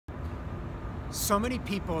So many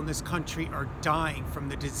people in this country are dying from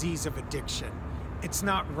the disease of addiction. It's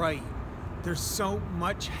not right. There's so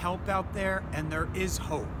much help out there, and there is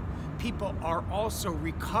hope. People are also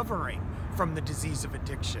recovering from the disease of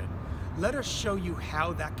addiction. Let us show you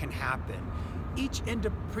how that can happen. Each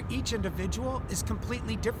individual is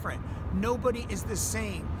completely different. Nobody is the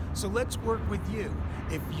same. So let's work with you.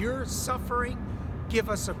 If you're suffering, give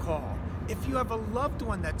us a call. If you have a loved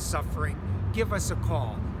one that's suffering, give us a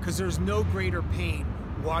call, because there's no greater pain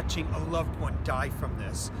watching a loved one die from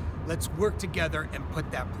this. Let's work together and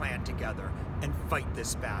put that plan together and fight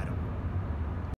this battle.